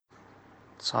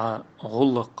цхьа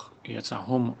гIуллакх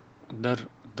يتعهم در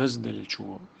دز دلچو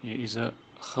إذا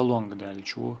خلونگ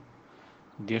دلچو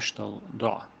ديشتل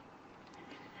دعا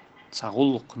цхьа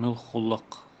гIуллакх مل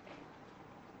гIуллакх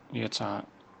يتع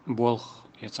بولخ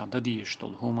يتع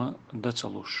دديشتل هما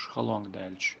دتلوش خلونگ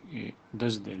دلچ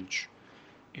دز دلچ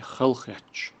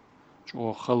خلخيتش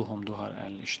جو خلهم دوهر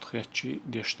اشتخيتشي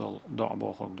ديشتل دعا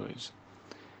بوخوك دويز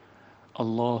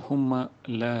اللهم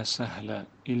لا سهل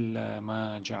إلا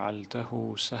ما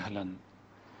جعلته سهلا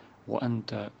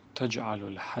وأنت تجعل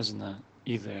الحزن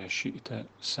إذا شئت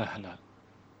سهلا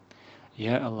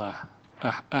يا الله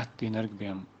دينرg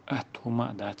بيم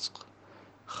هما дац-кх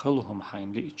خلهم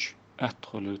حين ليъچ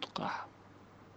خيلويتو-кх